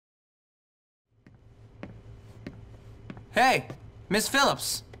Hey, Miss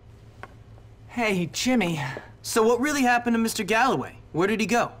Phillips. Hey, Jimmy. So what really happened to Mr. Galloway? Where did he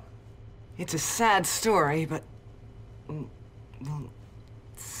go? It's a sad story, but... well,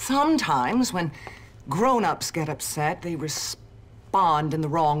 sometimes when grown-ups get upset, they respond in the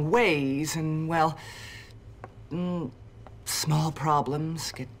wrong ways, and, well... small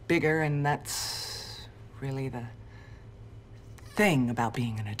problems get bigger, and that's really the thing about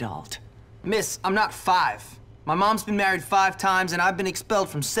being an adult. Miss, I'm not 5. My mom's been married 5 times, and I've been expelled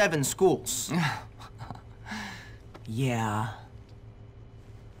from 7 schools. Yeah.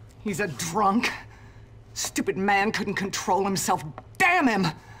 He's a drunk. Stupid man couldn't control himself. Damn him!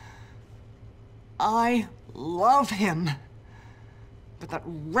 I love him. But that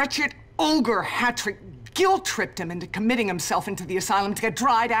wretched ogre Hattrick guilt-tripped him into committing himself into the asylum to get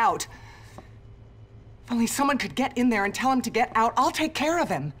dried out. If only someone could get in there and tell him to get out, I'll take care of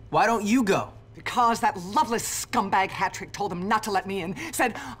him. Why don't you go? Because that loveless scumbag Hattrick told him not to let me in.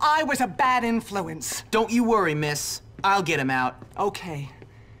 Said I was a bad influence. Don't you worry, miss. I'll get him out. Okay.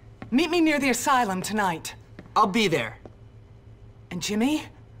 Meet me near the asylum tonight. I'll be there. And Jimmy?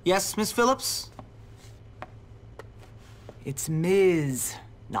 Yes, Miss Phillips? It's Ms.,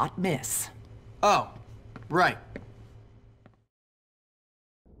 not Miss. Oh, right.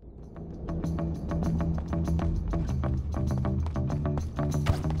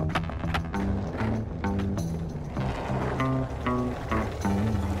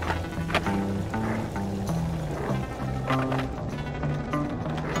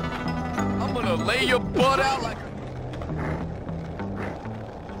 I'm gonna lay your butt out like a...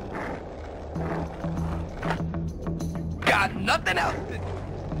 Got nothing else.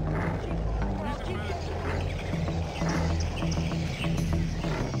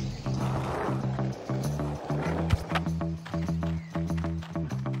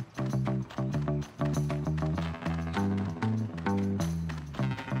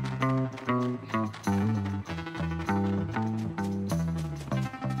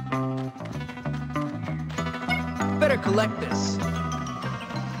 Better collect this.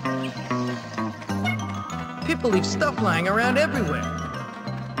 People leave stuff lying around everywhere.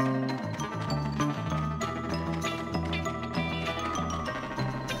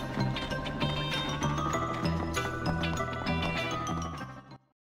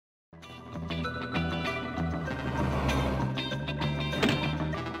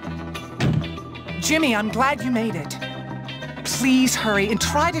 Jimmy, I'm glad you made it. Please hurry and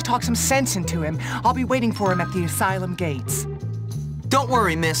try to talk some sense into him. I'll be waiting for him at the asylum gates. Don't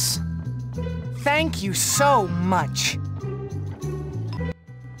worry, miss. Thank you so much.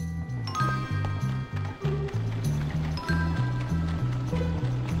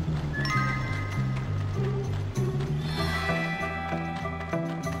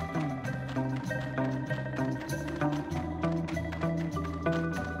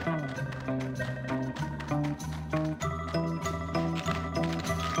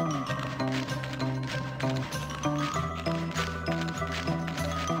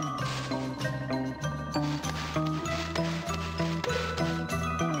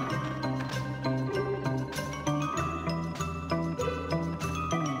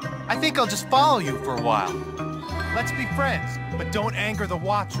 I think I'll just follow you for a while. Let's be friends, but don't anger the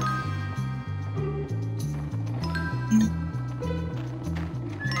Watcher.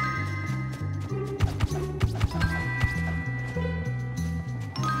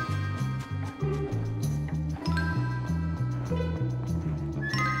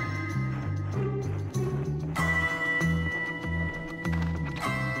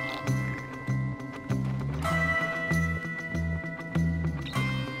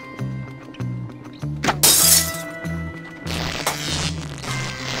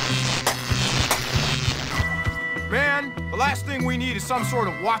 Man, the last thing we need is some sort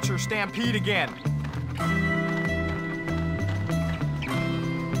of Watcher stampede again.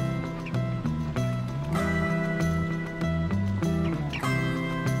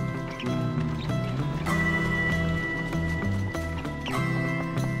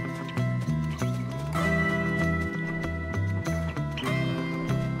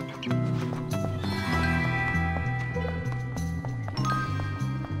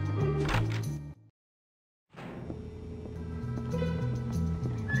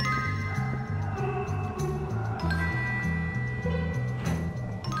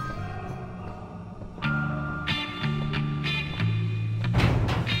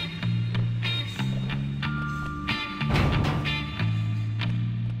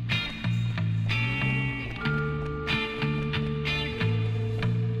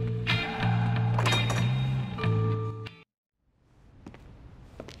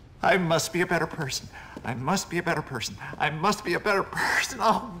 I must be a better person. I must be a better person. I must be a better person.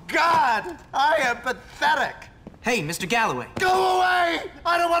 Oh, God! I am pathetic! Hey, Mr. Galloway. Go away!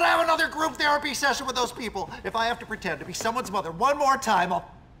 I don't want to have another group therapy session with those people. If I have to pretend to be someone's mother one more time, I'll...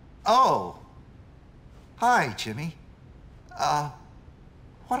 Oh. Hi, Jimmy.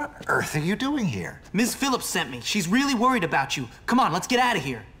 What on earth are you doing here? Ms. Phillips sent me. She's really worried about you. Come on, let's get out of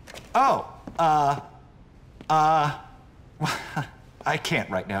here. Oh, I can't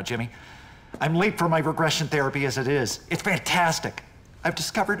right now, Jimmy. I'm late for my regression therapy as it is. It's fantastic. I've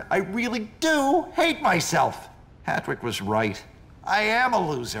discovered I really do hate myself. Hattrick was right. I am a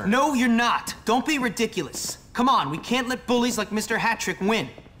loser. No, you're not. Don't be ridiculous. Come on, we can't let bullies like Mr. Hattrick win.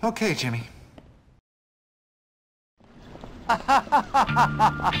 Okay, Jimmy.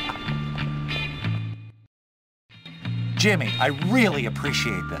 Jimmy, I really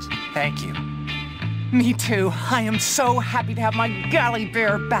appreciate this. Thank you. Me too. I am so happy to have my galley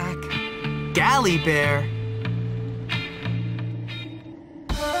bear back. Galley bear?